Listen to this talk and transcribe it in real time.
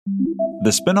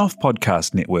The Spin-off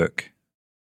Podcast Network.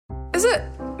 Is it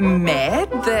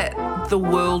mad that the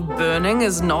world burning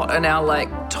is not in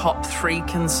our, top 3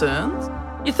 concerns?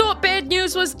 You thought bad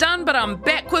news was done, but I'm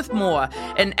back with more.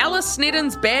 In Alice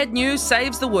Snedden's Bad News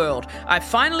Saves the World, I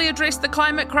finally address the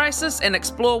climate crisis and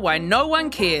explore why no one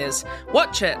cares.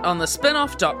 Watch it on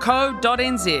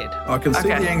thespinoff.co.nz. I can see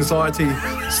the anxiety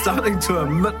starting to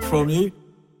emit from you.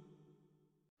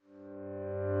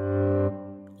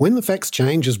 When the Facts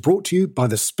Change is brought to you by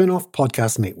the Spin-off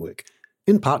Podcast Network,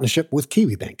 in partnership with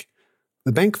Kiwibank,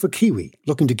 the bank for Kiwi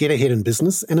looking to get ahead in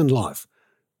business and in life.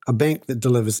 A bank that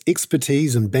delivers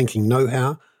expertise and banking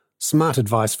know-how, smart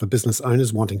advice for business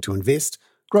owners wanting to invest,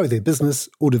 grow their business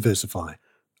or diversify.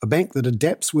 A bank that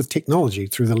adapts with technology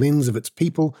through the lens of its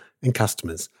people and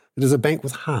customers. It is a bank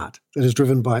with heart that is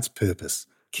driven by its purpose.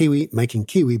 Kiwi making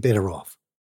Kiwi better off.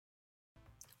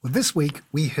 Well, this week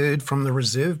we heard from the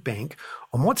Reserve Bank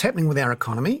on what's happening with our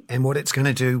economy and what it's going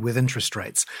to do with interest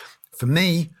rates. For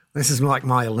me, this is like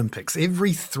my Olympics.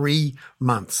 Every 3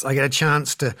 months, I get a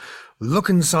chance to look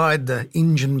inside the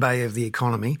engine bay of the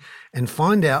economy and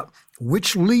find out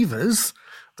which levers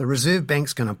the Reserve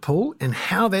Bank's going to pull and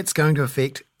how that's going to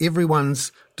affect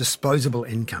everyone's disposable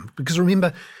income. Because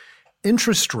remember,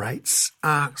 interest rates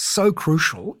are so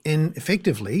crucial in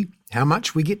effectively how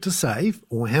much we get to save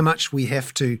or how much we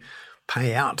have to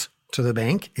pay out to the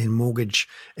bank in mortgage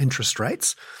interest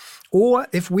rates. Or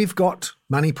if we've got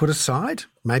money put aside,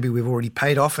 maybe we've already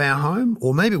paid off our home,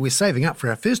 or maybe we're saving up for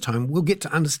our first home, we'll get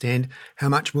to understand how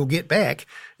much we'll get back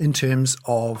in terms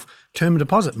of term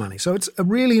deposit money. So it's a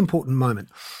really important moment.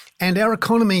 And our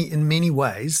economy in many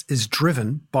ways is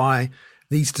driven by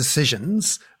these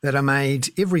decisions that are made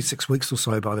every 6 weeks or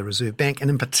so by the Reserve Bank. And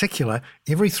in particular,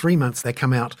 every 3 months they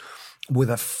come out with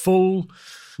a full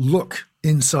look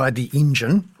inside the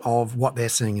engine of what they're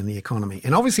seeing in the economy.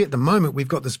 And obviously at the moment, we've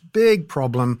got this big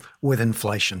problem with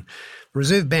inflation. The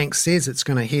Reserve Bank says it's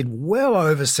going to head well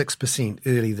over 6%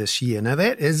 early this year. Now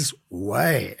that is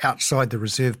way outside the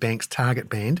Reserve Bank's target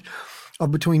band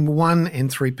of between 1% and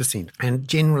 3%, and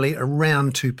generally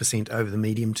around 2% over the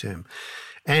medium term.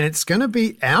 And it's going to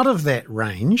be out of that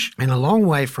range and a long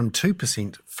way from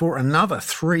 2% for another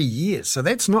 3 years. So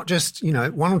that's not just,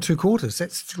 1 or 2 quarters.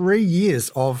 That's 3 years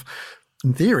of,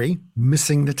 in theory,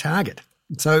 missing the target.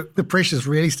 So the pressure's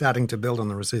really starting to build on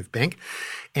the Reserve Bank.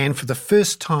 And for the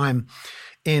first time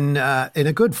in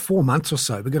a good 4 months or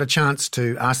so, we got a chance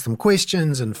to ask them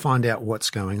questions and find out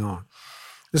what's going on.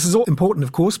 This is all important,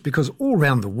 of course, because all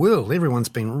around the world, everyone's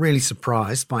been really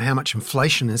surprised by how much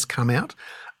inflation has come out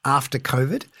after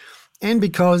COVID, and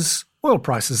because oil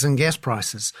prices and gas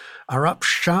prices are up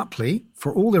sharply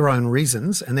for all their own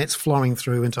reasons, and that's flowing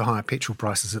through into higher petrol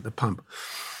prices at the pump.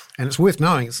 And it's worth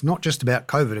knowing it's not just about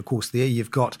COVID, of course. There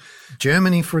you've got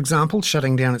Germany, for example,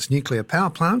 shutting down its nuclear power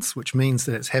plants, which means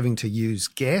that it's having to use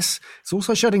gas. It's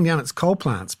also shutting down its coal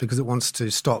plants because it wants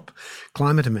to stop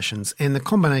climate emissions. And the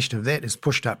combination of that has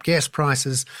pushed up gas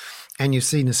prices, and you've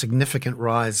seen a significant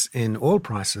rise in oil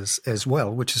prices as well,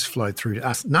 which has flowed through to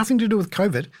us. Nothing to do with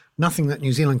COVID, nothing that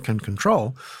New Zealand can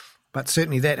control, but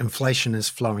certainly that inflation is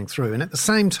flowing through. And at the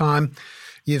same time,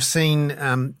 you've seen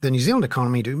the New Zealand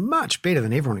economy do much better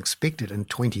than everyone expected in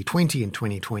 2020 and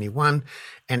 2021,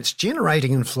 and it's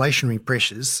generating inflationary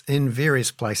pressures in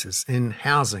various places, in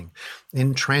housing,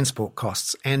 in transport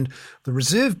costs. And the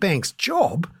Reserve Bank's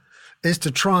job is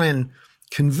to try and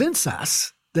convince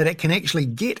us that it can actually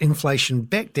get inflation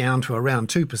back down to around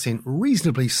 2%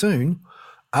 reasonably soon.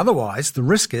 Otherwise, the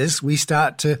risk is we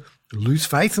start to lose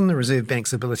faith in the Reserve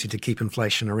Bank's ability to keep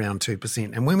inflation around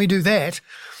 2%. And when we do that,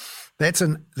 that's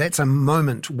a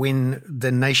moment when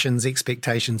the nation's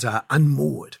expectations are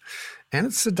unmoored. And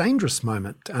it's a dangerous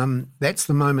moment. That's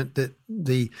the moment that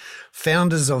the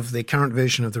founders of the current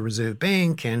version of the Reserve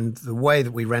Bank and the way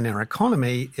that we run our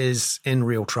economy is in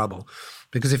real trouble.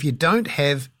 Because if you don't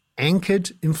have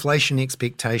anchored inflation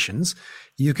expectations,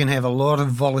 you can have a lot of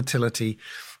volatility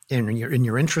in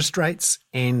your interest rates,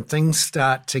 and things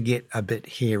start to get a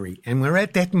bit hairy. And we're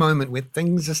at that moment where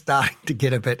things are starting to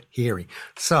get a bit hairy.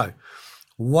 So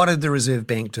what did the Reserve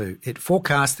Bank do? It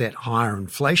forecast that higher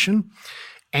inflation,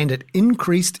 and it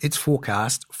increased its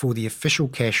forecast for the official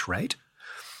cash rate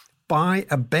by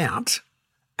about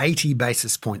 80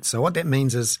 basis points. So what that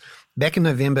means is back in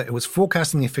November, it was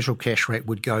forecasting the official cash rate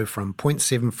would go from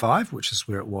 0.75, which is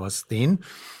where it was then,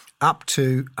 up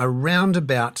to around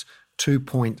about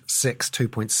 2.6,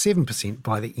 2.7%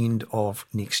 by the end of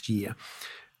next year.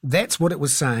 That's what it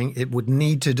was saying it would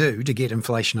need to do to get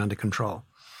inflation under control.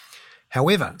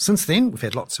 However, since then, we've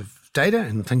had lots of data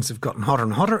and things have gotten hotter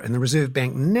and hotter, and the Reserve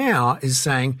Bank now is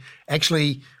saying,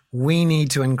 actually, we need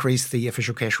to increase the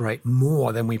official cash rate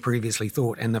more than we previously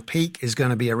thought. And the peak is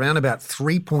going to be around about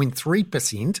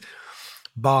 3.3%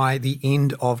 by the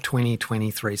end of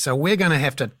 2023. So we're going to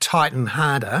have to tighten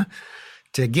harder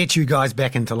to get you guys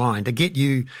back into line, to get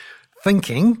you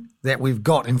thinking that we've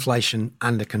got inflation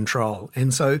under control.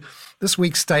 And so this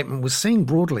week's statement was seen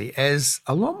broadly as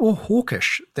a lot more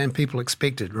hawkish than people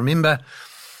expected. Remember,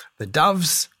 the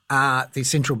doves are the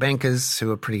central bankers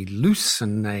who are pretty loose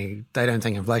and they don't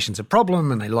think inflation's a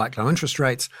problem and they like low interest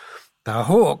rates. The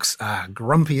hawks are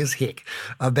grumpy as heck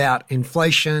about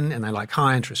inflation and they like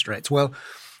high interest rates. Well,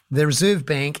 the Reserve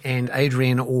Bank and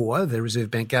Adrian Orr, the Reserve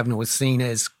Bank governor, was seen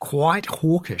as quite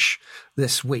hawkish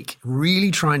this week, really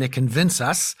trying to convince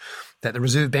us that the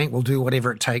Reserve Bank will do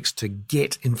whatever it takes to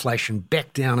get inflation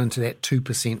back down into that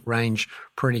 2% range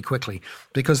pretty quickly,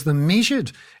 because the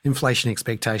measured inflation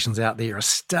expectations out there are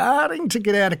starting to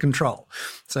get out of control.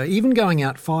 So even going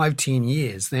out 5-10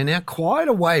 years, they're now quite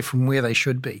away from where they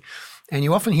should be. And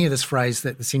you often hear this phrase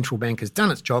that the central bank has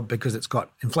done its job because it's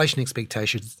got inflation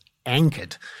expectations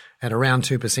anchored at around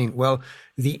 2%. Well,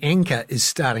 the anchor is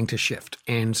starting to shift,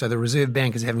 and so the Reserve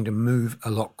Bank is having to move a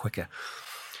lot quicker.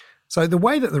 So the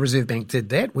way that the Reserve Bank did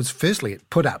that was, firstly, it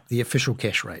put up the official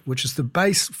cash rate, which is the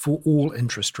base for all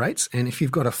interest rates. And if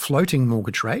you've got a floating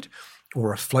mortgage rate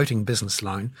or a floating business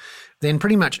loan, then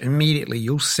pretty much immediately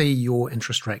you'll see your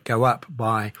interest rate go up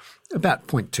by about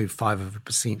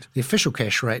 0.25%. The official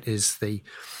cash rate is the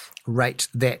rate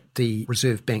that the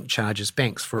Reserve Bank charges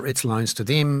banks for its loans to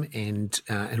them and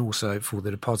also for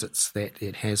the deposits that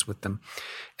it has with them.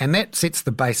 And that sets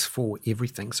the base for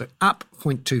everything. So up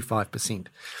 0.25%.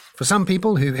 For some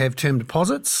people who have term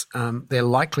deposits, they're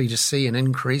likely to see an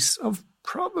increase of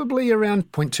probably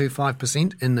around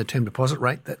 0.25% in the term deposit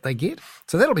rate that they get.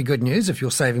 So that'll be good news if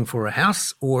you're saving for a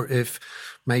house, or if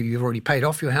maybe you've already paid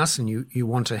off your house and you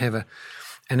want to have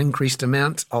an increased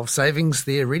amount of savings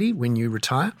there ready when you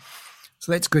retire.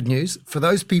 So that's good news. For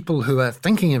those people who are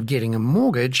thinking of getting a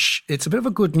mortgage, it's a bit of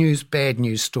a good news, bad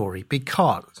news story,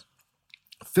 because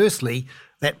firstly,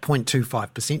 that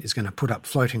 0.25% is going to put up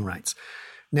floating rates.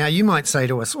 Now, you might say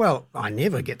to us, well, I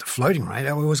never get the floating rate.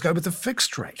 I always go with the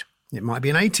fixed rate. It might be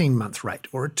an 18-month rate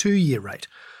or a 2-year rate.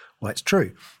 Well, that's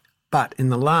true. But in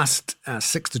the last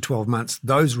 6 to 12 months,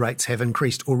 those rates have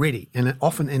increased already, and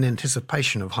often in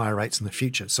anticipation of higher rates in the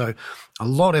future. So a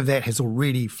lot of that has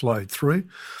already flowed through.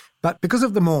 But because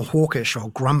of the more hawkish or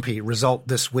grumpy result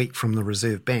this week from the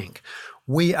Reserve Bank,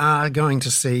 we are going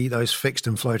to see those fixed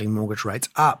and floating mortgage rates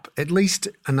up at least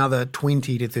another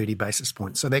 20 to 30 basis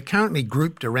points. So they're currently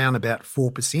grouped around about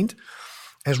 4%.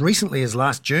 As recently as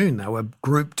last June, they were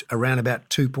grouped around about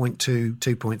 2.2,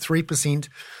 2.3%.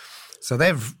 So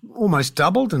they've almost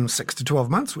doubled in 6 to 12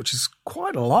 months, which is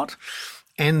quite a lot.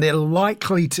 And they're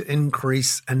likely to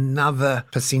increase another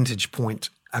percentage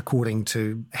point according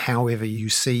to however you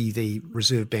see the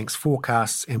Reserve Bank's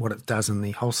forecasts and what it does in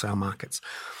the wholesale markets.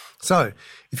 So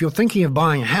if you're thinking of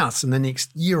buying a house in the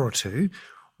next year or two,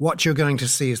 what you're going to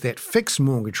see is that fixed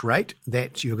mortgage rate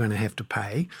that you're going to have to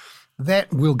pay,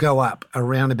 that will go up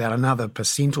around about another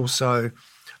percent or so,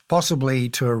 possibly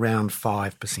to around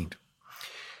 5%.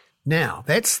 Now,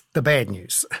 that's the bad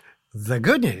news. The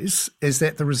good news is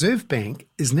that the Reserve Bank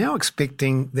is now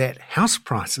expecting that house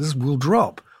prices will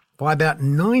drop by about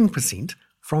 9%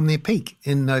 from their peak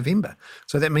in November.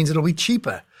 So that means it'll be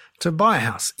cheaper to buy a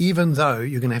house, even though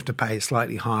you're going to have to pay a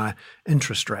slightly higher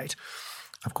interest rate.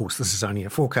 Of course, this is only a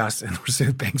forecast, and the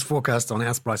Reserve Bank's forecast on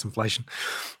house price inflation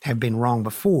have been wrong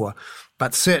before.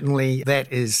 But certainly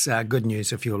that is good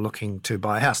news if you're looking to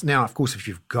buy a house. Now, of course, if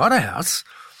you've got a house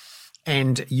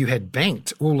and you had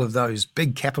banked all of those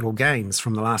big capital gains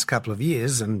from the last couple of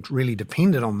years and really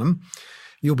depended on them,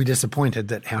 you'll be disappointed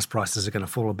that house prices are going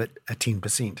to fall a bit at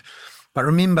 10%. But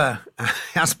remember,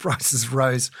 house prices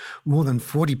rose more than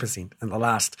 40% in the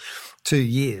last 2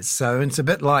 years. So it's a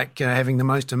bit like having the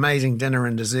most amazing dinner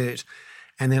and dessert,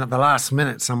 and then at the last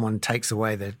minute, someone takes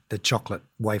away the chocolate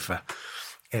wafer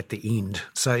at the end.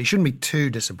 So you shouldn't be too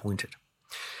disappointed.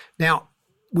 Now,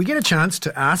 we get a chance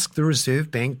to ask the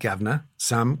Reserve Bank governor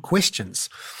some questions.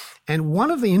 And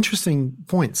one of the interesting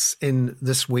points in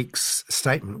this week's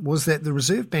statement was that the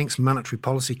Reserve Bank's Monetary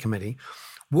Policy Committee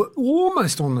were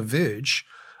almost on the verge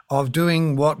of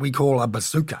doing what we call a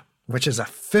bazooka, which is a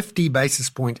 50 basis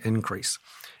point increase.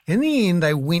 In the end,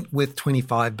 they went with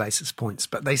 25 basis points,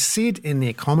 but they said in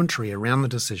their commentary around the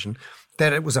decision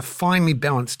that it was a finely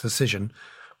balanced decision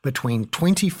between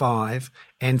 25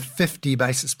 and 50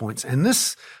 basis points. And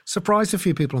this surprised a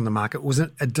few people in the market. Was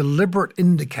a deliberate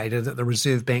indicator that the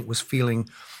Reserve Bank was feeling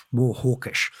more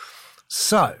hawkish.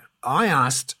 So I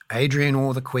asked Adrian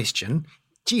Orr the question,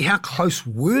 Gee, how close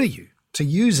were you to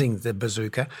using the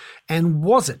bazooka? And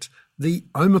was it the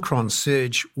Omicron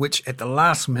surge which at the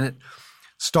last minute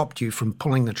stopped you from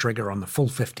pulling the trigger on the full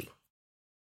 50?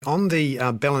 On the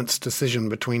balanced decision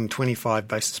between 25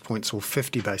 basis points or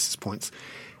 50 basis points,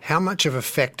 how much of a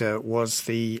factor was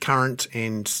the current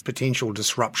and potential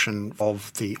disruption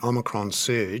of the Omicron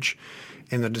surge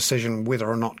in the decision whether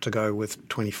or not to go with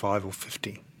 25 or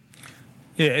 50?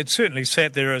 Yeah, it certainly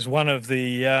sat there as one of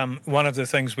the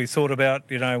things we thought about.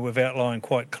 We've outlined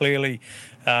quite clearly.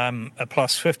 A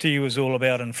plus 50 was all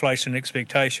about inflation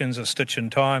expectations, a stitch in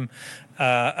time.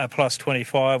 A plus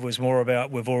 25 was more about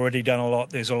we've already done a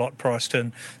lot, there's a lot priced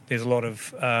in, there's a lot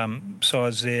of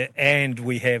size there, and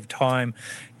we have time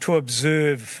to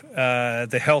observe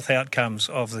the health outcomes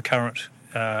of the current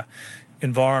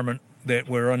environment that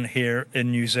we're in here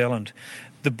in New Zealand.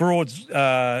 The broad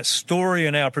story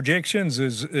in our projections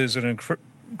is an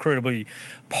incredibly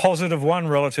positive one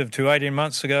relative to 18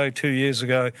 months ago, 2 years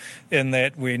ago, in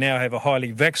that we now have a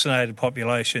highly vaccinated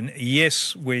population.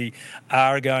 Yes, we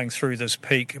are going through this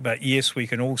peak, but yes, we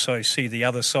can also see the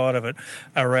other side of it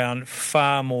around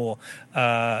far more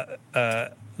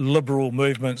liberal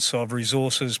movements of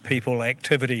resources, people,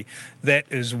 activity. That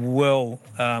is well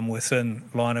within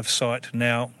line of sight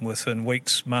now, within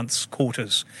weeks, months,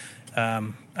 quarters.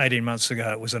 18 months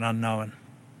ago, it was an unknown.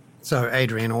 So,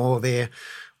 Adrian Orr there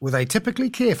with a typically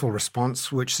careful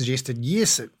response which suggested,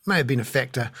 yes, it may have been a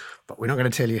factor, but we're not going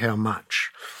to tell you how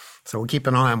much. So we'll keep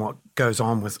an eye on what goes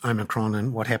on with Omicron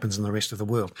and what happens in the rest of the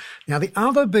world. Now, the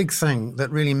other big thing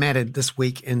that really mattered this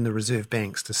week in the Reserve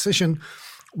Bank's decision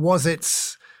was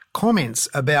its comments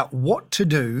about what to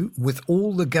do with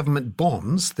all the government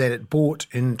bonds that it bought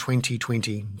in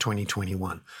 2020 and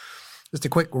 2021. Just a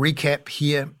quick recap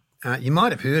here. You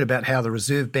might have heard about how the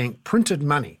Reserve Bank printed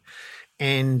money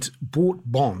and bought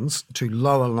bonds to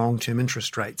lower long-term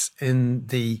interest rates in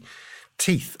the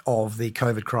teeth of the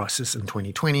COVID crisis in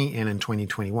 2020 and in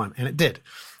 2021. And it did,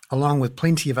 along with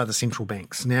plenty of other central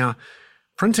banks. Now,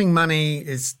 printing money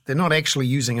they're not actually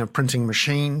using a printing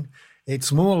machine.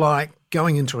 It's more like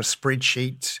going into a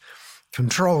spreadsheet,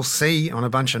 Control-C on a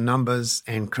bunch of numbers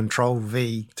and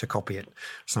Control-V to copy it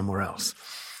somewhere else.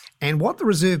 And what the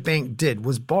Reserve Bank did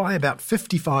was buy about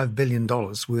 $55 billion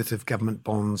worth of government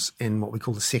bonds in what we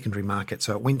call the secondary market.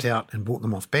 So it went out and bought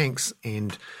them off banks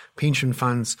and pension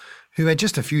funds who had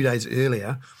just a few days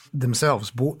earlier themselves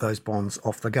bought those bonds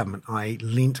off the government, i.e.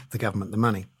 lent the government the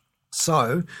money.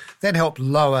 So that helped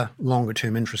lower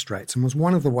longer-term interest rates and was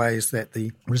one of the ways that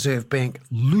the Reserve Bank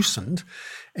loosened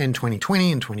in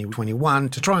 2020 and 2021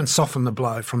 to try and soften the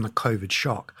blow from the COVID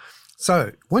shock.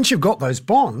 So once you've got those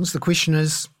bonds, the question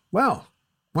is, well,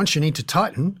 once you need to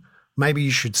tighten, maybe you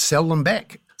should sell them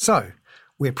back. So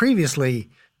where previously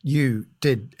you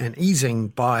did an easing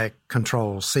by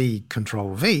Control-C,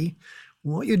 Control-V,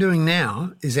 what you're doing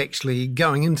now is actually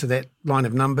going into that line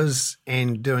of numbers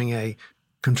and doing a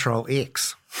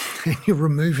Control-X. And you're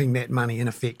removing that money, in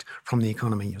effect, from the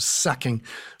economy. You're sucking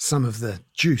some of the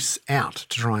juice out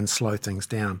to try and slow things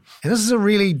down. And this is a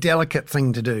really delicate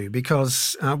thing to do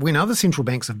because when other central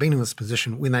banks have been in this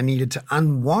position, when they needed to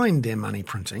unwind their money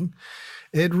printing,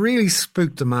 it really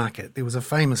spooked the market. There was a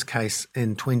famous case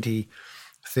in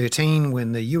 2013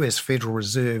 when the US Federal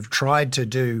Reserve tried to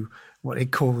do what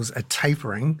it calls a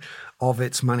tapering of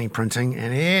its money printing,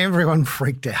 and everyone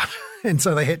freaked out. And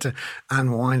so they had to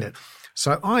unwind it.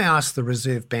 So I asked the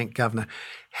Reserve Bank Governor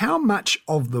how much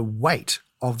of the weight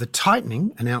of the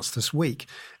tightening announced this week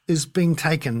is being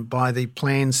taken by the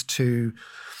plans to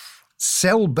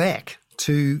sell back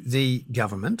to the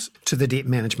government, to the Debt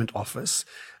Management Office,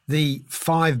 the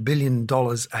 $5 billion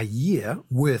a year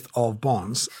worth of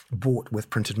bonds bought with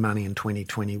printed money in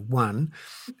 2021,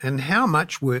 and how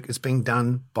much work is being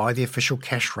done by the official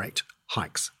cash rate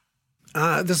hikes.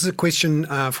 This is a question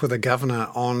for the Governor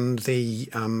on the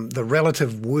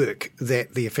relative work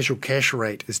that the official cash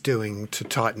rate is doing to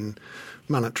tighten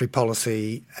monetary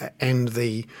policy and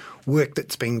the work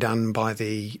that's being done by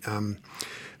the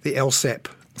LSAP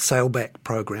saleback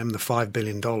program, the $5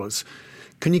 billion.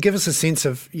 Can you give us a sense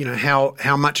of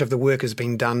how much of the work is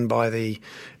being done by the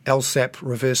LSAP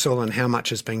reversal and how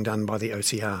much is being done by the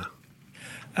OCR?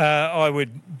 I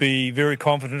would be very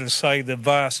confident to say the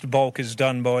vast bulk is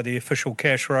done by the official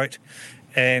cash rate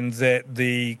and that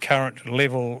the current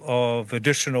level of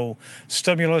additional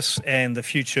stimulus and the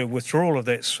future withdrawal of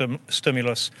that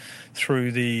stimulus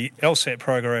through the LSAP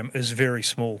program is very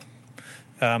small.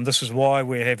 This is why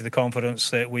we have the confidence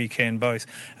that we can both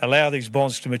allow these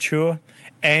bonds to mature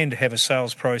and have a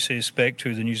sales process back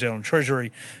to the New Zealand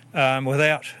Treasury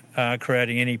without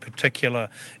creating any particular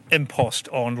impost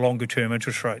on longer-term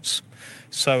interest rates.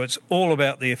 So it's all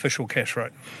about the official cash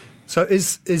rate. So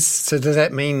so does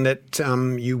that mean that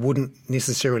you wouldn't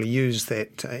necessarily use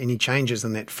that any changes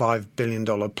in that $5 billion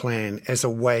plan as a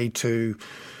way to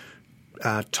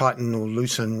tighten or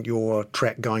loosen your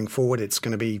track going forward? It's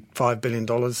going to be $5 billion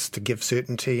to give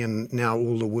certainty, and now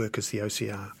all the work is the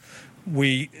OCR.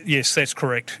 Yes, that's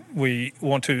correct. We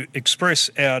want to express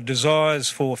our desires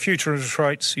for future interest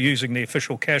rates using the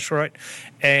official cash rate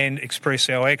and express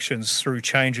our actions through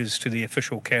changes to the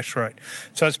official cash rate.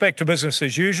 So it's back to business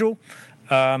as usual.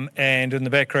 And in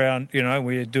the background,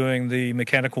 we're doing the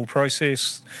mechanical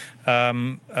process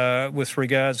with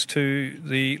regards to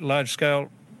the large-scale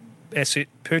asset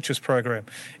purchase program.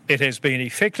 It has been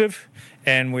effective,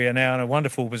 and we are now in a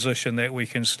wonderful position that we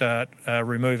can start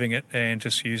removing it and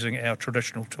just using our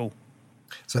traditional tool.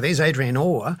 So there's Adrian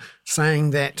Orr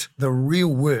saying that the real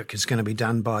work is going to be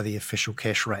done by the official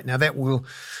cash rate. Now that will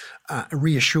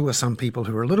reassure some people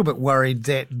who are a little bit worried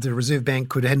that the Reserve Bank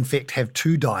could in fact have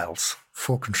two dials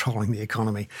for controlling the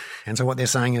economy. And so what they're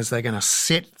saying is they're going to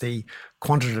set the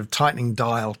quantitative tightening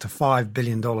dial to $5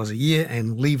 billion a year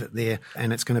and leave it there,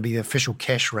 and it's going to be the official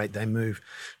cash rate they move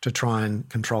to try and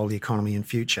control the economy in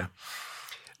future.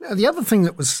 Now, the other thing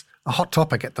that was a hot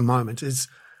topic at the moment is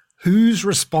who's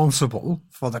responsible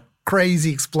for the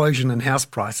crazy explosion in house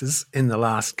prices in the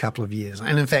last couple of years,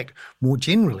 and in fact, more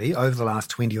generally, over the last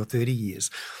 20 or 30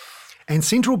 years. And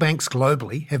central banks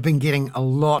globally have been getting a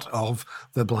lot of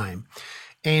the blame.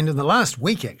 And in the last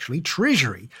week, actually,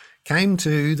 Treasury came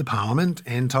to the Parliament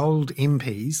and told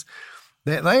MPs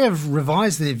that they have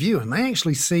revised their view, and they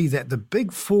actually see that the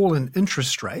big fall in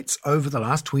interest rates over the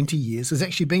last 20 years has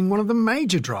actually been one of the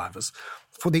major drivers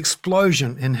for the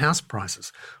explosion in house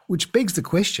prices, which begs the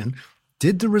question,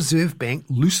 did the Reserve Bank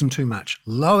loosen too much,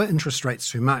 lower interest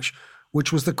rates too much,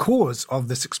 which was the cause of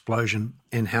this explosion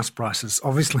in house prices?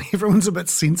 Obviously, everyone's a bit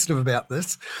sensitive about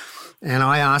this. And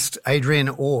I asked Adrian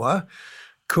Orr,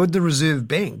 could the Reserve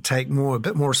Bank take a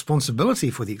bit more responsibility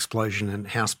for the explosion in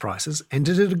house prices? And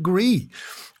did it agree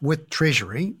with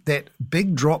Treasury that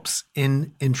big drops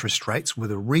in interest rates were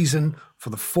the reason for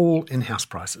the fall in house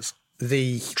prices?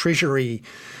 The Treasury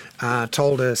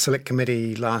told a select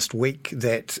committee last week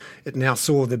that it now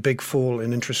saw the big fall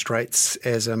in interest rates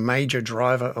as a major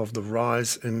driver of the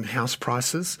rise in house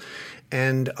prices.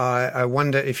 And I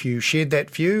wonder if you shared that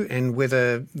view and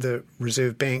whether the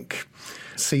Reserve Bank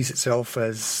sees itself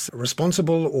as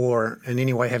responsible or in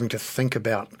any way having to think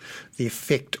about the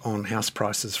effect on house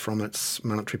prices from its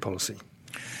monetary policy.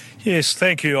 Yes,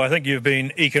 thank you. I think you've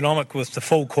been economic with the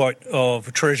full quote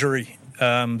of Treasury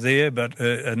there, but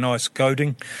a nice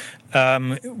goading.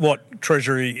 What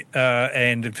Treasury,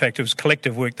 and in fact it was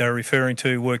collective work they're referring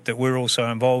to, work that we're also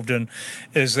involved in,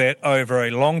 is that over a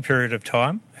long period of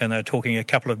time, and they're talking a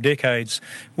couple of decades,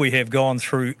 we have gone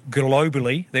through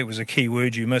globally, that was a key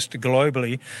word you missed,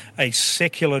 globally, a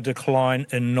secular decline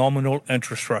in nominal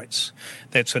interest rates.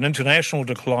 That's an international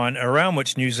decline around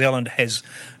which New Zealand has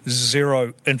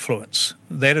zero influence.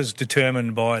 That is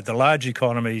determined by the large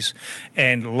economies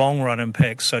and long-run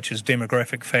impacts such as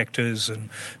demographic factors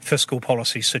and fiscal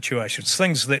policy situations,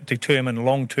 things that determine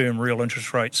long-term real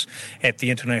interest rates at the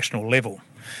international level.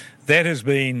 That has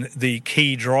been the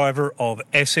key driver of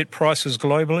asset prices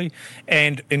globally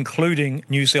and including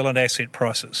New Zealand asset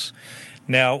prices.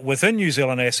 Now, within New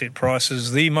Zealand asset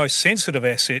prices, the most sensitive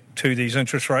asset to these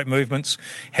interest rate movements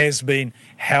has been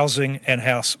housing and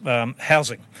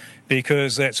housing,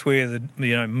 because that's where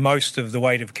most of the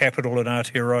weight of capital in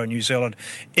Aotearoa New Zealand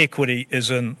equity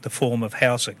is in the form of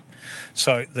housing.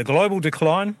 So the global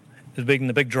decline has been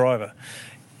the big driver.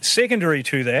 Secondary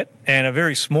to that, and a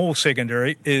very small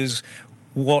secondary, is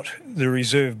what the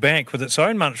Reserve Bank with its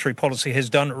own monetary policy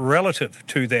has done relative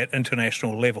to that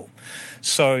international level.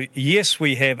 So yes,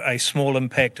 we have a small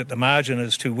impact at the margin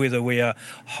as to whether we are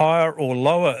higher or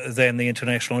lower than the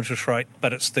international interest rate,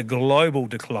 but it's the global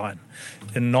decline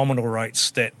in nominal rates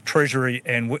that Treasury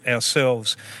and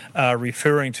ourselves are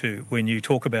referring to when you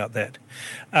talk about that.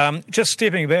 Just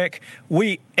stepping back,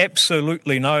 we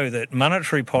absolutely know that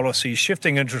monetary policy,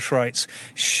 shifting interest rates,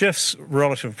 shifts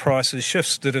relative prices,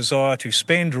 shifts the desire to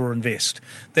spend or invest.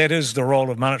 That is the role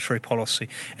of monetary policy.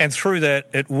 And through that,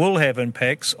 it will have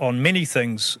impacts on many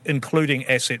things, including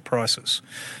asset prices.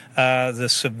 The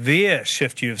severe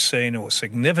shift you've seen, or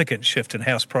significant shift in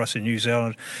house price in New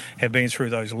Zealand, have been through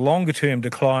those longer-term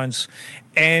declines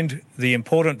and the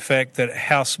important fact that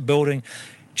house building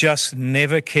just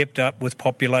never kept up with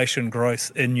population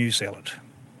growth in New Zealand.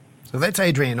 So that's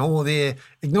Adrian Orr there,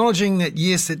 acknowledging that,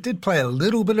 yes, it did play a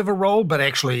little bit of a role, but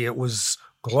actually it was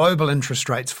global interest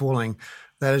rates falling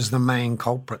That is the main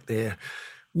culprit there.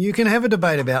 You can have a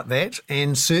debate about that,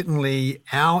 and certainly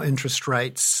our interest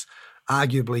rates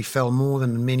arguably fell more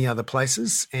than many other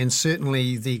places, and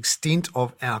certainly the extent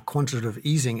of our quantitative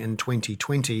easing in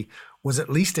 2020 was at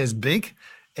least as big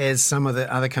as some of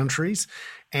the other countries.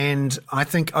 And I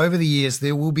think over the years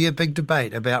there will be a big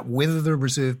debate about whether the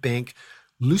Reserve Bank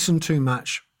loosened too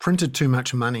much, printed too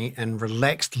much money and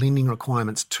relaxed lending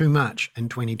requirements too much in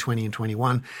 2020 and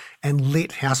 21 and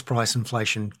let house price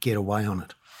inflation get away on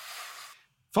it.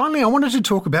 Finally, I wanted to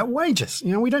talk about wages.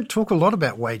 We don't talk a lot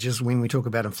about wages when we talk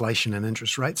about inflation and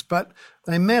interest rates, but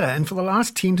they matter. And for the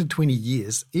last 10 to 20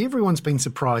 years, everyone's been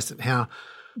surprised at how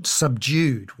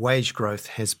subdued wage growth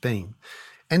has been.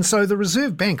 And so the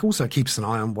Reserve Bank also keeps an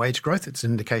eye on wage growth. It's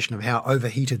an indication of how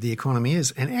overheated the economy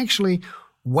is. And actually,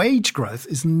 wage growth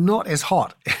is not as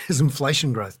hot as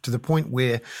inflation growth, to the point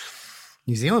where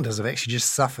New Zealanders have actually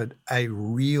just suffered a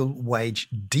real wage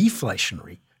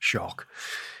deflationary shock.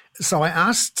 So I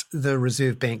asked the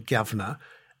Reserve Bank governor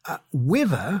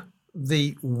whether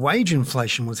the wage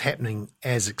inflation was happening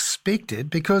as expected,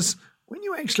 because when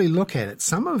you actually look at it,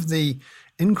 some of the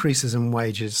increases in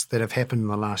wages that have happened in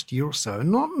the last year or so are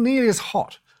not nearly as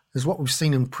hot as what we've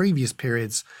seen in previous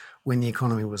periods when the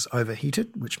economy was overheated,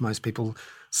 which most people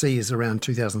see as around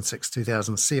 2006,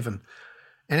 2007.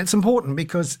 And it's important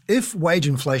because if wage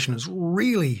inflation is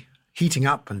really heating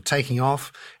up and taking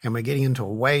off and we're getting into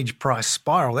a wage price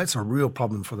spiral, that's a real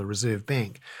problem for the Reserve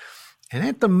Bank. And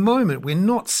at the moment, we're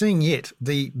not seeing yet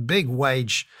the big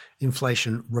wage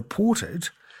inflation reported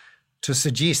to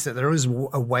suggest that there is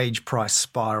a wage price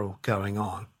spiral going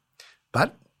on.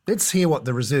 But let's hear what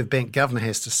the Reserve Bank governor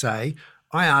has to say.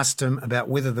 I asked him about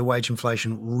whether the wage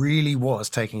inflation really was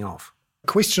taking off.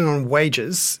 Question on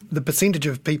wages. The percentage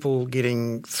of people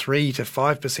getting 3 to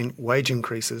 5% wage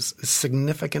increases is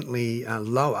significantly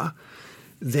lower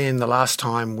than the last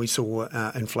time we saw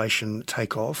inflation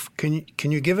take off. Can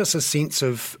you give us a sense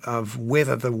of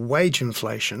whether the wage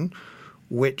inflation,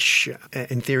 which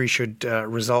in theory should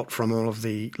result from all of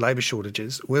the labour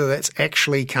shortages, whether that's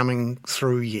actually coming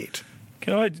through yet?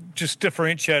 Can I just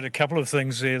differentiate a couple of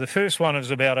things there? The first one is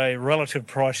about a relative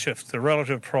price shift, the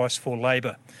relative price for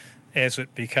labour as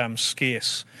it becomes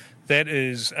scarce. That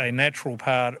is a natural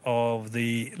part of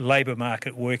the labour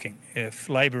market working. If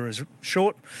labour is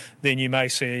short, then you may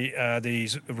see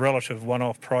these relative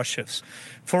one-off price shifts.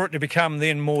 For it to become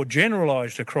then more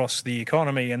generalised across the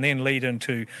economy and then lead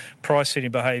into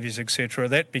price-setting behaviours, etc.,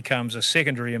 that becomes a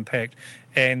secondary impact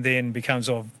and then becomes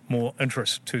of more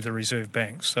interest to the Reserve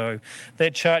Bank. So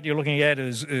that chart you're looking at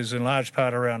is in large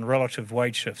part around relative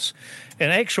wage shifts.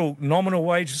 And actual nominal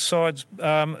wage sides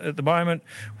at the moment,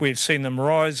 we've seen them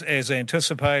rise as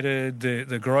anticipated.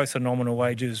 The growth in nominal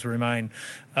wages remain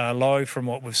low from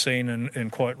what we've seen in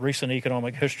quite recent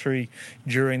economic history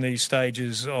during these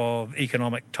stages of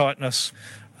economic tightness.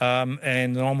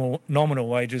 And nominal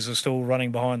wages are still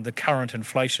running behind the current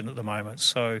inflation at the moment.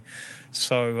 So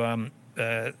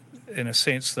in a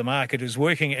sense, the market is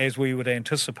working as we would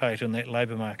anticipate in that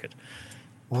labour market.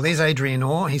 Well, there's Adrian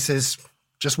Orr. He says,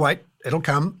 just wait, it'll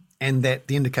come. And that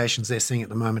the indications they're seeing at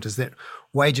the moment is that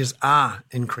wages are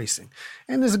increasing.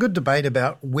 And there's a good debate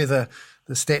about whether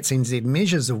the Stats NZ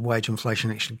measures of wage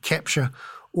inflation actually capture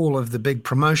all of the big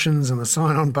promotions and the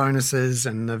sign-on bonuses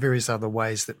and the various other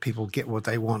ways that people get what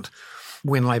they want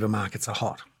when labour markets are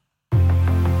hot.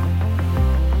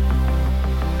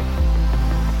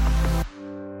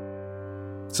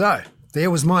 So,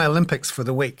 there was my Olympics for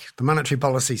the week, the monetary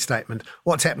policy statement,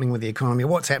 what's happening with the economy,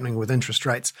 what's happening with interest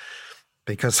rates,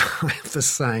 because I have this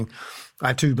saying, I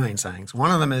have two main sayings. One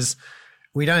of them is,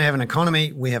 we don't have an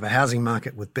economy, we have a housing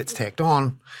market with bits tacked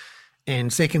on.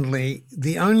 And secondly,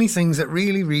 the only things that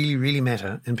really, really, really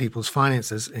matter in people's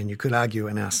finances, and you could argue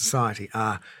in our society,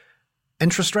 are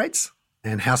interest rates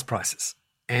and house prices.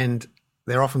 And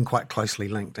they're often quite closely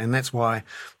linked. And that's why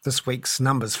this week's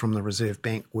numbers from the Reserve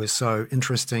Bank were so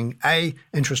interesting. A,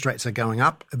 interest rates are going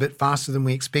up a bit faster than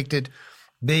we expected.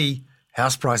 B,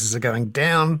 house prices are going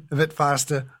down a bit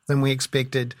faster than we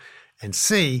expected. And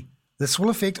C, this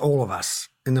will affect all of us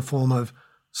in the form of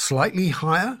slightly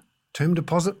higher term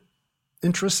deposit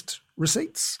interest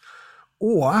receipts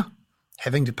or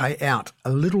having to pay out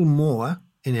a little more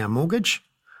in our mortgage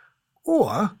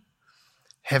or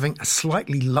having a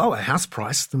slightly lower house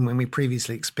price than when we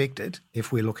previously expected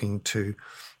if we're looking to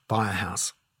buy a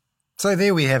house. So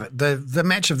there we have it, the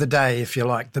match of the day, if you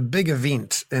like, the big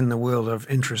event in the world of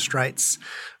interest rates,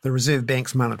 the Reserve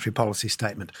Bank's monetary policy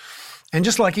statement. And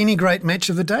just like any great match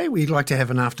of the day, we'd like to have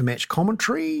an after-match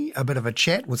commentary, a bit of a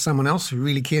chat with someone else who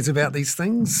really cares about these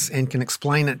things and can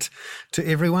explain it to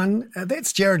everyone.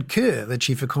 That's Jarrod Kerr, the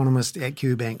chief economist at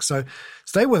Kiwibank. So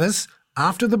stay with us.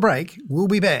 After the break, we'll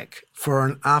be back for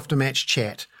an after-match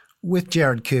chat with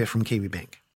Jarrod Kerr from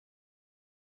Kiwibank.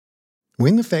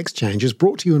 When the Facts Change is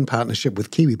brought to you in partnership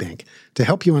with Kiwibank to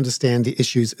help you understand the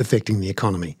issues affecting the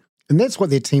economy. And that's what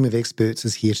their team of experts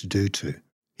is here to do too.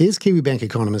 Here's Kiwibank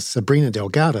economist Sabrina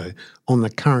Delgado on the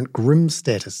current grim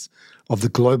status of the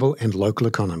global and local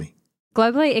economy.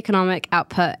 Globally, economic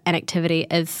output and activity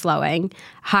is slowing.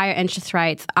 Higher interest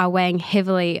rates are weighing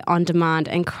heavily on demand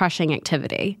and crushing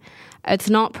activity.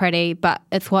 It's not pretty, but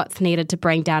it's what's needed to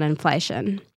bring down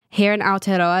inflation. Here in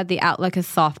Aotearoa, the outlook is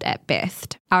soft at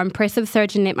best. Our impressive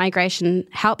surge in net migration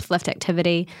helps lift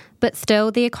activity, but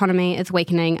still the economy is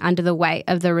weakening under the weight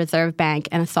of the Reserve Bank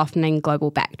and a softening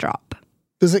global backdrop.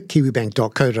 Visit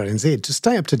kiwibank.co.nz to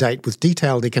stay up to date with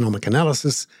detailed economic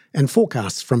analysis and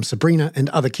forecasts from Sabrina and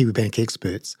other Kiwibank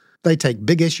experts. They take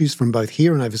big issues from both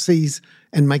here and overseas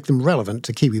and make them relevant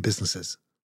to Kiwi businesses.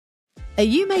 Are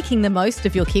you making the most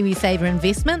of your KiwiSaver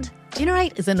investment?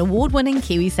 Generate is an award-winning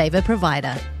KiwiSaver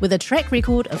provider with a track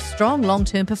record of strong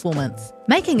long-term performance.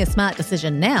 Making a smart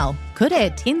decision now could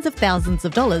add tens of thousands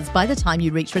of dollars by the time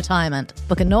you reach retirement.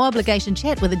 Book a no-obligation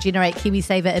chat with a Generate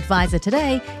KiwiSaver advisor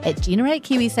today at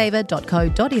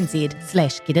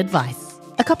generatekiwisaver.co.nz/get-advice.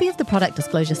 A copy of the product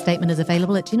disclosure statement is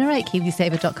available at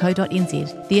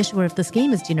generatekiwisaver.co.nz. The issuer of the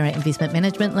scheme is Generate Investment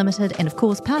Management Limited, and of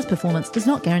course, past performance does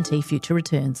not guarantee future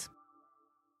returns.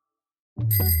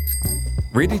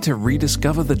 Ready to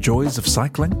rediscover the joys of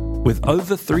cycling? With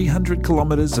over 300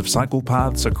 kilometres of cycle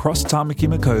paths across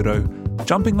Tāmaki Makaurau,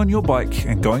 jumping on your bike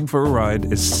and going for a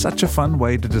ride is such a fun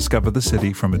way to discover the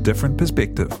city from a different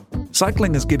perspective.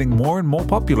 Cycling is getting more and more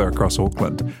popular across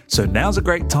Auckland, so now's a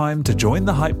great time to join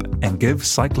the hype and give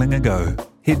cycling a go.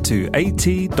 Head to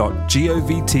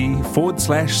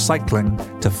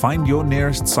at.govt/cycling to find your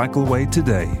nearest cycleway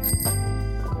today.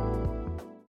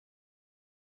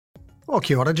 Well,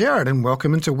 kia ora, Jarrod, and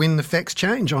welcome into When the Facts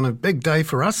Change on a big day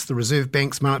for us, the Reserve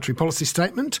Bank's monetary policy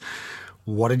statement.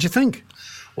 What did you think?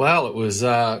 Well, it was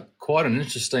quite an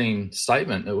interesting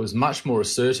statement. It was much more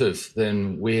assertive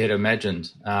than we had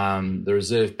imagined. The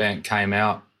Reserve Bank came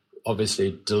out,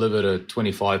 obviously delivered a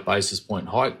 25 basis point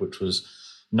hike, which was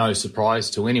no surprise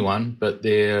to anyone, but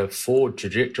their forward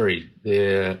trajectory,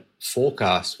 their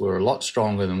forecasts were a lot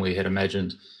stronger than we had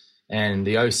imagined. And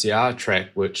the OCR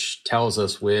track, which tells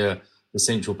us where the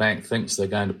central bank thinks they're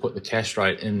going to put the cash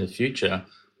rate in the future,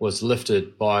 was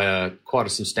lifted by quite a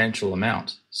substantial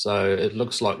amount. So it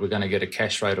looks like we're going to get a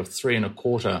cash rate of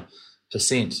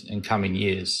 3.25% in coming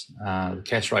years. The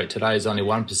cash rate today is only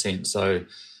 1%, so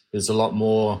there's a lot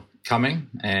more coming,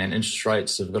 and interest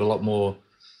rates have got a lot more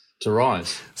to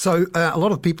rise. So a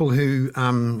lot of people who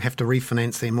have to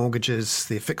refinance their mortgages,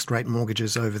 their fixed rate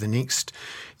mortgages over the next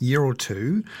year or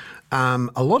two, a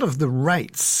lot of the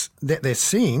rates that they're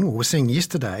seeing, or we're seeing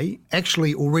yesterday,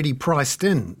 actually already priced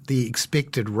in the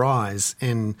expected rise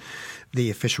in the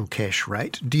official cash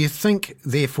rate. Do you think,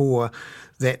 therefore,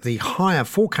 that the higher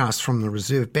forecasts from the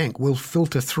Reserve Bank will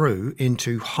filter through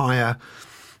into higher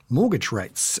mortgage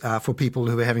rates for people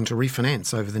who are having to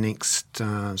refinance over the next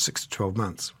 6 to 12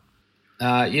 months?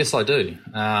 Yes, I do.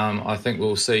 I think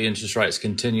we'll see interest rates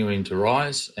continuing to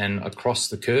rise and across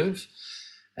the curve.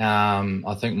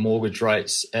 I think mortgage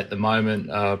rates at the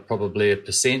moment are probably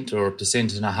 1% or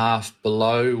 1.5%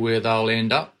 below where they'll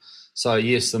end up. So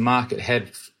yes, the market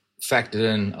had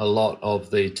factored in a lot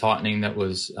of the tightening that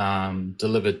was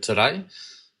delivered today,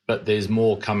 but there's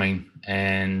more coming,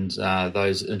 and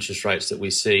those interest rates that we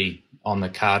see on the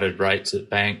carded rates at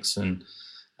banks and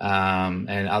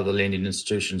other lending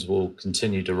institutions will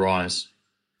continue to rise.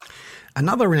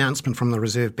 Another announcement from the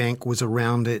Reserve Bank was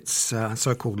around its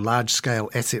so-called large-scale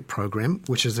asset program,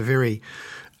 which is a very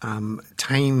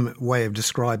tame way of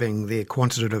describing their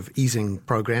quantitative easing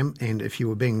program. And if you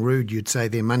were being rude, you'd say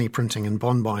their money printing and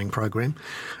bond buying program.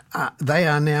 They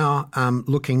are now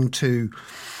looking to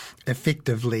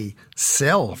effectively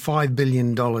sell $5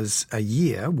 billion a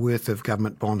year worth of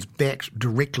government bonds back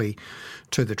directly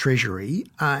to the Treasury.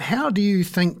 How do you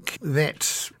think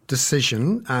that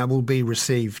decision will be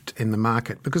received in the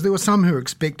market? Because there were some who were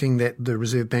expecting that the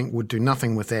Reserve Bank would do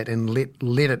nothing with that and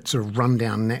let it sort of run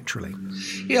down naturally.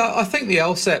 Yeah, I think the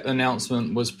LSAP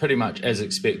announcement was pretty much as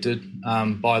expected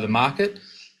by the market.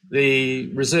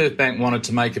 The Reserve Bank wanted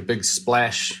to make a big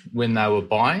splash when they were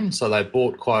buying, so they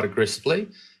bought quite aggressively,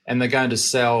 and they're going to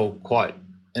sell quite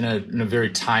in a very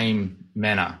tame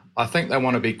manner. I think they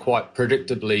want to be quite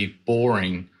predictably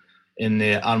boring in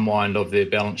their unwind of their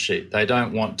balance sheet. They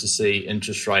don't want to see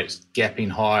interest rates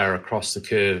gapping higher across the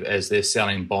curve as they're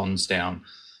selling bonds down.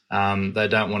 They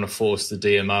don't want to force the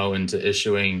DMO into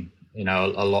issuing,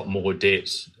 a lot more debt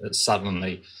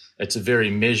suddenly. It's a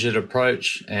very measured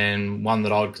approach, and one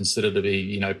that I would consider to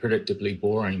be, predictably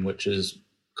boring, which is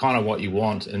kind of what you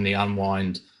want in the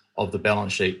unwind of the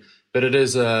balance sheet. But it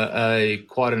is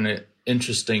quite an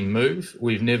interesting move.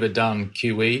 We've never done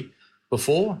QE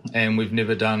before, and we've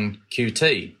never done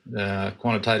QT,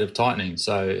 quantitative tightening.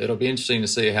 So it'll be interesting to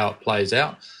see how it plays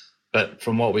out. But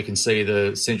from what we can see,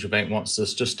 the central bank wants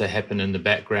this just to happen in the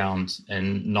background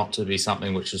and not to be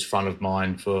something which is front of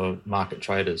mind for market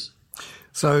traders.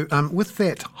 So with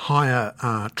that higher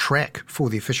track for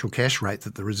the official cash rate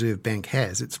that the Reserve Bank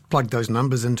has, it's plugged those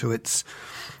numbers into its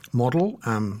model.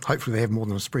 Hopefully they have more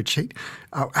than a spreadsheet,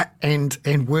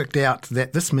 and worked out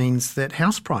that this means that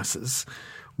house prices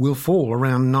will fall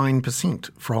around 9%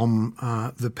 from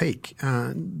the peak.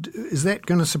 Is that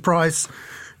going to surprise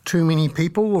too many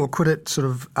people, or could it sort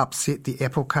of upset the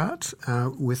apple cart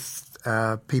with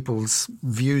people's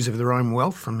views of their own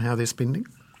wealth and how they're spending?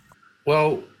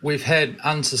 Well, we've had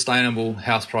unsustainable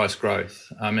house price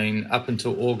growth. I mean, up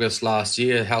until August last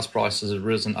year, house prices have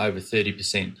risen over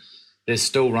 30%. They're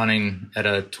still running at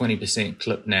a 20%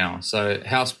 clip now. So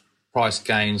house price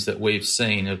gains that we've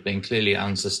seen have been clearly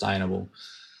unsustainable.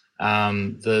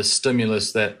 The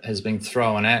stimulus that has been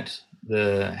thrown at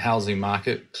the housing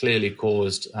market clearly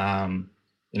caused,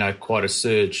 quite a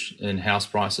surge in house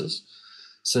prices.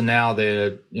 So now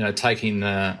they're, taking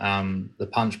the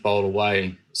punch bowl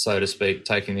away, so to speak,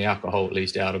 taking the alcohol at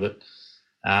least out of it.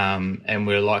 And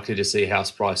we're likely to see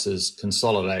house prices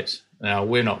consolidate. Now,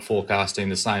 we're not forecasting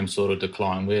the same sort of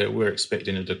decline. We're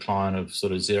expecting a decline of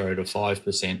sort of 0 to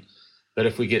 5%. But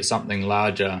if we get something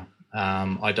larger,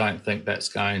 I don't think that's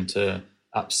going to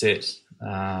upset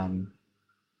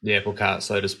the apple cart,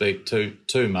 so to speak,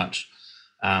 too much.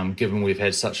 Given we've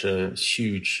had such a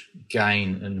huge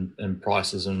gain in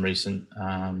prices in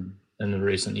the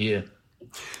recent year.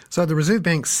 So the Reserve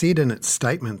Bank said in its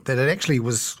statement that it actually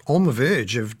was on the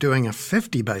verge of doing a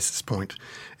 50 basis point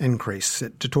increase.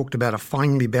 It talked about a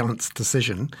finely balanced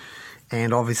decision,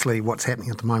 and obviously what's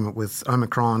happening at the moment with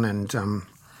Omicron and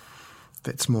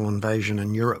that small invasion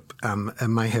in Europe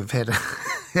may have had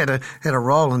a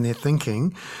role in their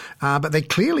thinking, but they're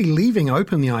clearly leaving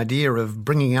open the idea of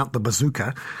bringing out the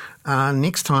bazooka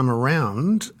next time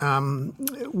around.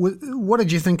 What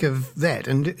did you think of that?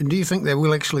 And do you think they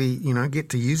will actually, get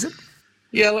to use it?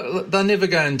 Yeah, look, they're never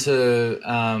going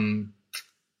to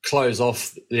close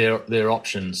off their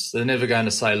options. They're never going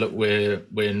to say, look, we're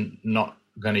not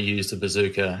going to use the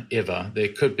bazooka ever. There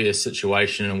could be a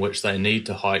situation in which they need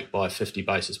to hike by 50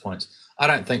 basis points. I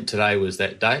don't think today was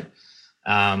that day.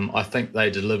 I think they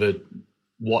delivered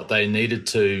what they needed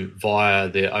to via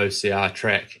their OCR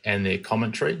track and their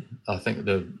commentary. I think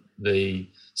the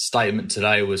statement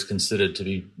today was considered to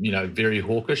be, very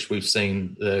hawkish. We've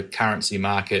seen the currency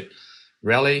market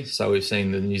rally, so we've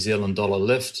seen the New Zealand dollar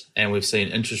lift, and we've seen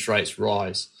interest rates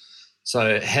rise.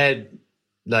 So had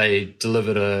they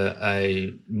delivered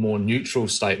a more neutral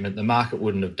statement, the market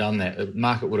wouldn't have done that. The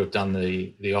market would have done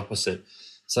the opposite.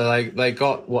 So they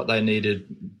got what they needed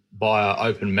via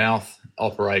open mouth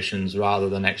operations rather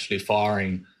than actually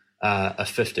firing a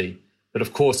 50. But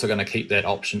of course, they're going to keep that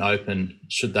option open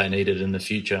should they need it in the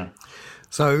future.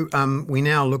 So we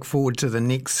now look forward to the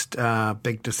next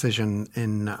big decision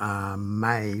in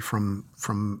May from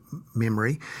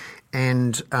memory.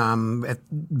 And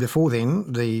before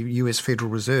then, the US Federal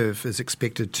Reserve is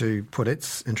expected to put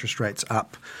its interest rates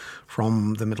up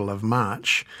from the middle of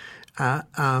March.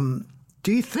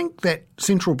 Do you think that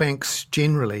central banks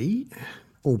generally,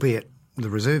 albeit the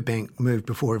Reserve Bank moved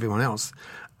before everyone else,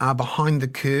 are behind the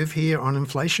curve here on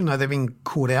inflation? Are they being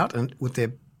caught out with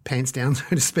their pants down, so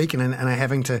to speak, and are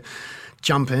having to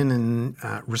jump in and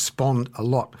respond a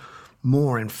lot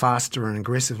more and faster and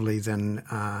aggressively than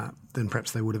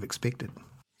perhaps they would have expected?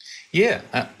 Yeah,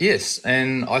 yes.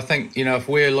 And I think, if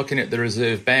we're looking at the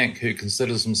Reserve Bank, who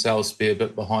considers themselves to be a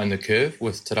bit behind the curve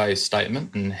with today's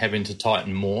statement and having to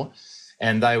tighten more,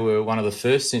 and they were one of the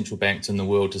first central banks in the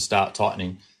world to start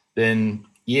tightening, then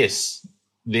yes,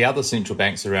 the other central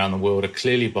banks around the world are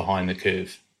clearly behind the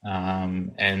curve,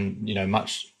 and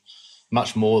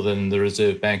much more than the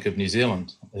Reserve Bank of New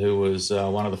Zealand, who was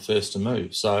one of the first to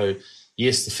move. So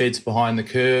yes, the Fed's behind the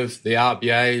curve. The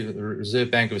RBA, the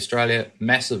Reserve Bank of Australia,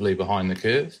 massively behind the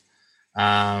curve,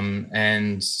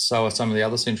 and so are some of the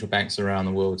other central banks around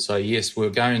the world. So yes, we're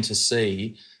going to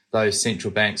see those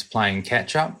central banks playing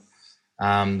catch up.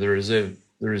 The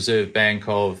Reserve Bank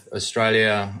of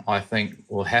Australia, I think,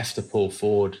 will have to pull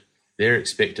forward their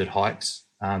expected hikes.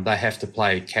 They have to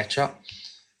play catch up.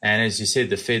 And as you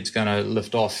said, the Fed's going to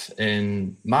lift off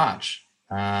in March.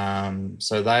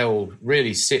 So they'll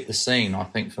really set the scene, I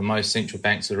think, for most central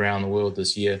banks around the world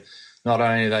this year. Not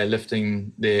only are they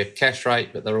lifting their cash rate,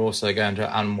 but they're also going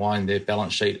to unwind their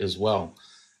balance sheet as well.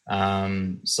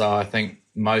 So I think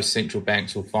most central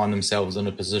banks will find themselves in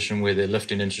a position where they're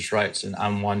lifting interest rates and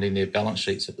unwinding their balance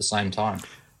sheets at the same time.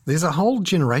 There's a whole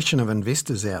generation of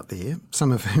investors out there,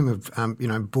 some of whom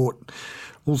have, bought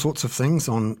all sorts of things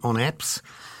on apps,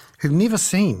 who've never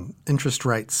seen interest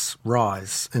rates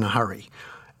rise in a hurry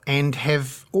and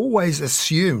have always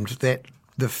assumed that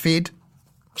the Fed,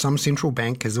 some central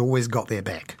bank, has always got their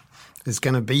back, is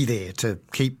going to be there to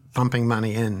keep pumping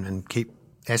money in and keep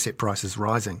asset prices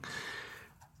rising.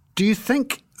 Do you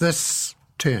think this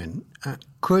turn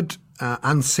could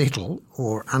unsettle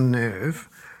or unnerve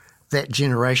that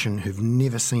generation who've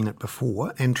never seen it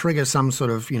before and trigger some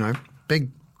sort of, big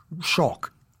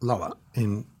shock lower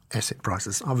in asset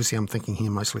prices? Obviously, I'm thinking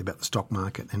here mostly about the stock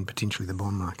market and potentially the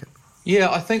bond market. Yeah,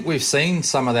 I think we've seen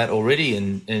some of that already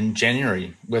in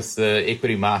January with the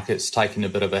equity markets taking a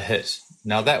bit of a hit.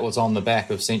 Now, that was on the back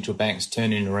of central banks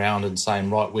turning around and saying,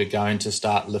 right, we're going to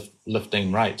start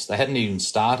lifting rates. They hadn't even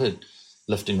started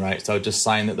lifting rates. They were just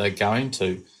saying that they're going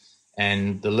to.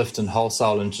 And the lift in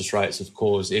wholesale interest rates have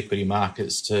caused equity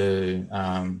markets to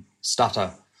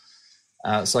stutter.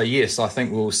 So, yes, I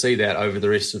think we'll see that over the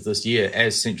rest of this year.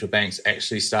 As central banks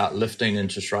actually start lifting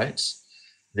interest rates,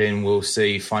 then we'll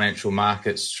see financial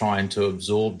markets trying to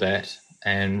absorb that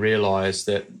and realise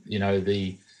that,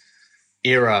 the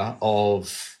era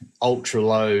of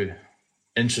ultra-low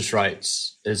interest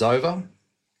rates is over.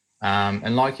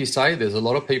 And like you say, there's a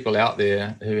lot of people out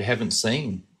there who haven't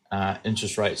seen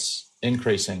interest rates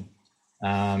increasing.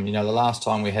 The last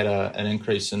time we had an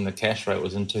increase in the cash rate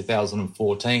was in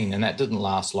 2014, and that didn't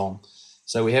last long.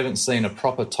 So we haven't seen a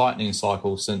proper tightening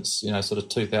cycle since, sort of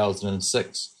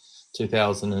 2006.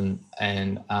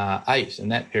 2008, in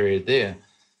that period there.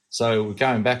 So we're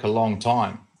going back a long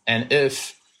time. And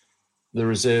if the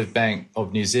Reserve Bank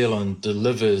of New Zealand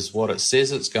delivers what it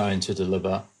says it's going to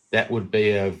deliver, that would be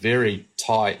a very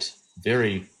tight,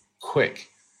 very quick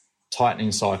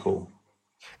tightening cycle.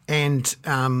 And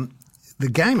the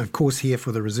game, of course, here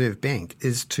for the Reserve Bank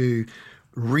is to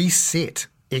reset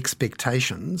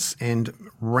expectations and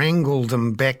wrangle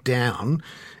them back down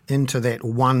into that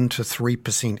 1 to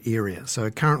 3% area. So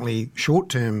currently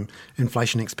short-term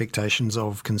inflation expectations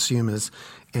of consumers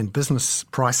and business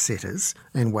price setters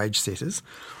and wage setters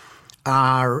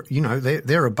are,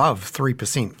 they're above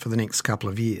 3% for the next couple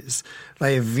of years.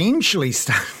 They eventually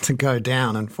start to go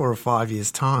down in 4 or 5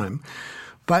 years' time.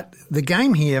 But the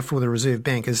game here for the Reserve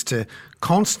Bank is to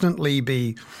constantly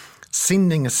be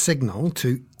sending a signal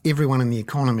to everyone in the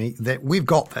economy that we've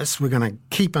got this, we're going to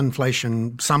keep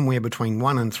inflation somewhere between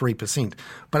 1 and 3%.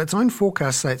 But its own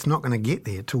forecasts say it's not going to get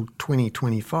there till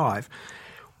 2025.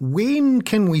 When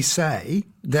can we say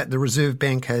that the Reserve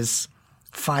Bank has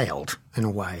failed in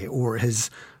a way or has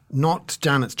not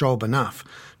done its job enough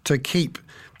to keep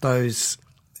those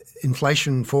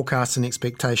inflation forecasts and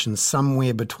expectations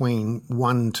somewhere between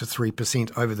 1 to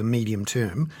 3% over the medium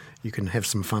term? You can have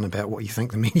some fun about what you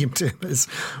think the medium term is.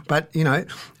 But,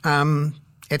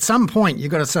 at some point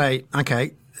you've got to say,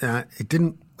 okay, it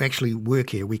didn't actually work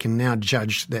here. We can now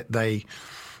judge that they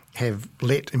have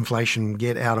let inflation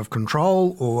get out of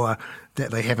control or that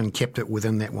they haven't kept it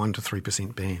within that 1 to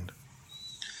 3% band.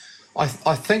 I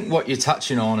think what you're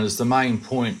touching on is the main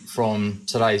point from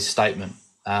today's statement.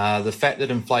 The fact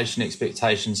that inflation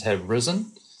expectations have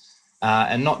risen,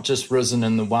 and not just risen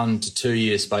in the 1 to 2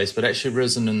 year space, but actually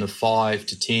risen in the 5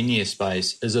 to 10 year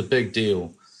space is a big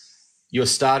deal. You're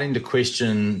starting to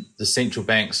question the central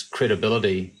bank's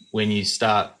credibility when you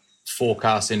start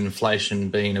forecasting inflation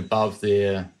being above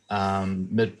their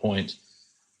midpoint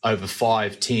over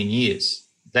 5-10 years.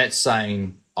 That's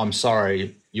saying, I'm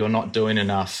sorry, you're not doing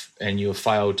enough and you've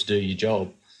failed to do your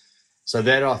job. So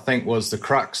that, I think, was the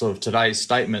crux of today's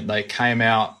statement. They came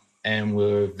out and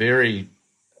were very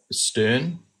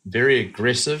stern, very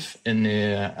aggressive in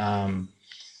their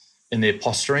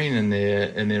posturing, in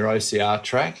their OCR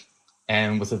track,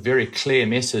 and with a very clear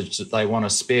message that they want to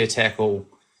spare tackle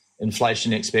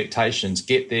inflation expectations,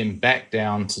 get them back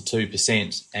down to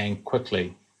 2% and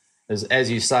quickly. As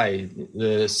you say,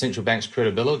 the central bank's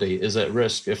credibility is at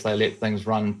risk if they let things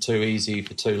run too easy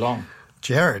for too long.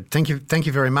 Jared, thank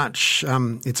you very much.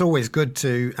 It's always good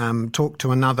to talk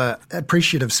to another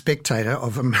appreciative spectator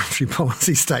of a monetary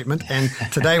policy statement, and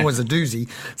today was a doozy.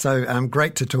 So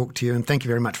great to talk to you, and thank you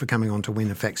very much for coming on to When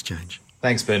the Facts Change.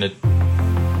 Thanks, Bernard.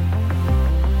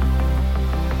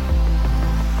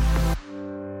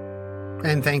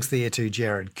 And thanks there to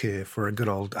Jared Kerr for a good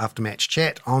old aftermatch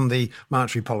chat on the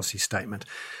monetary policy statement.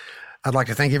 I'd like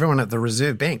to thank everyone at the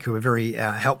Reserve Bank who were very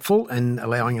helpful in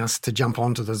allowing us to jump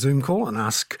onto the Zoom call and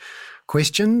ask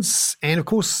questions. And of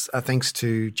course, thanks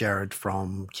to Jared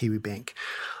from Kiwibank.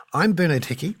 I'm Bernard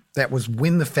Hickey. That was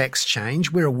When the Facts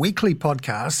Change. We're a weekly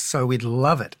podcast, so we'd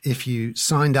love it if you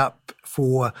signed up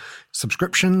for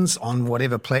subscriptions on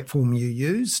whatever platform you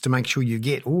use to make sure you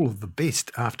get all of the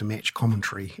best after-match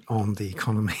commentary on the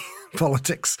economy,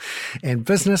 politics and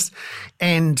business.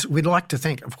 And we'd like to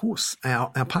thank, of course, our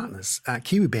partners,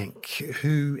 Kiwibank,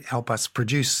 who help us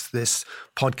produce this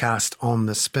podcast on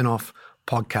the Spin-Off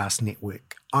Podcast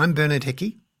Network. I'm Bernard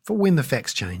Hickey for When the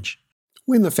Facts Change.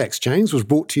 When the Facts Change was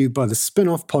brought to you by the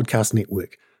Spin-Off Podcast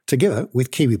Network, together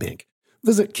with Kiwibank.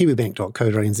 Visit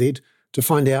kiwibank.co.nz to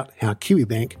find out how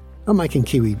Kiwibank are making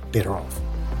Kiwi better off.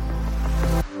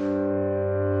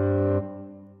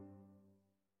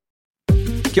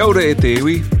 Kia ora e te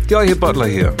iwi, Te Aihe Butler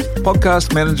here,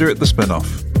 podcast manager at The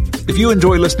Spin-Off. If you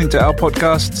enjoy listening to our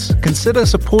podcasts, consider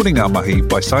supporting our mahi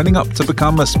by signing up to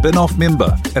become a Spin-Off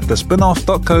member at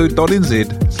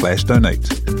thespinoff.co.nz/donate.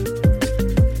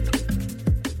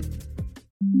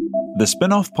 The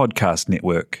Spin-Off Podcast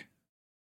Network.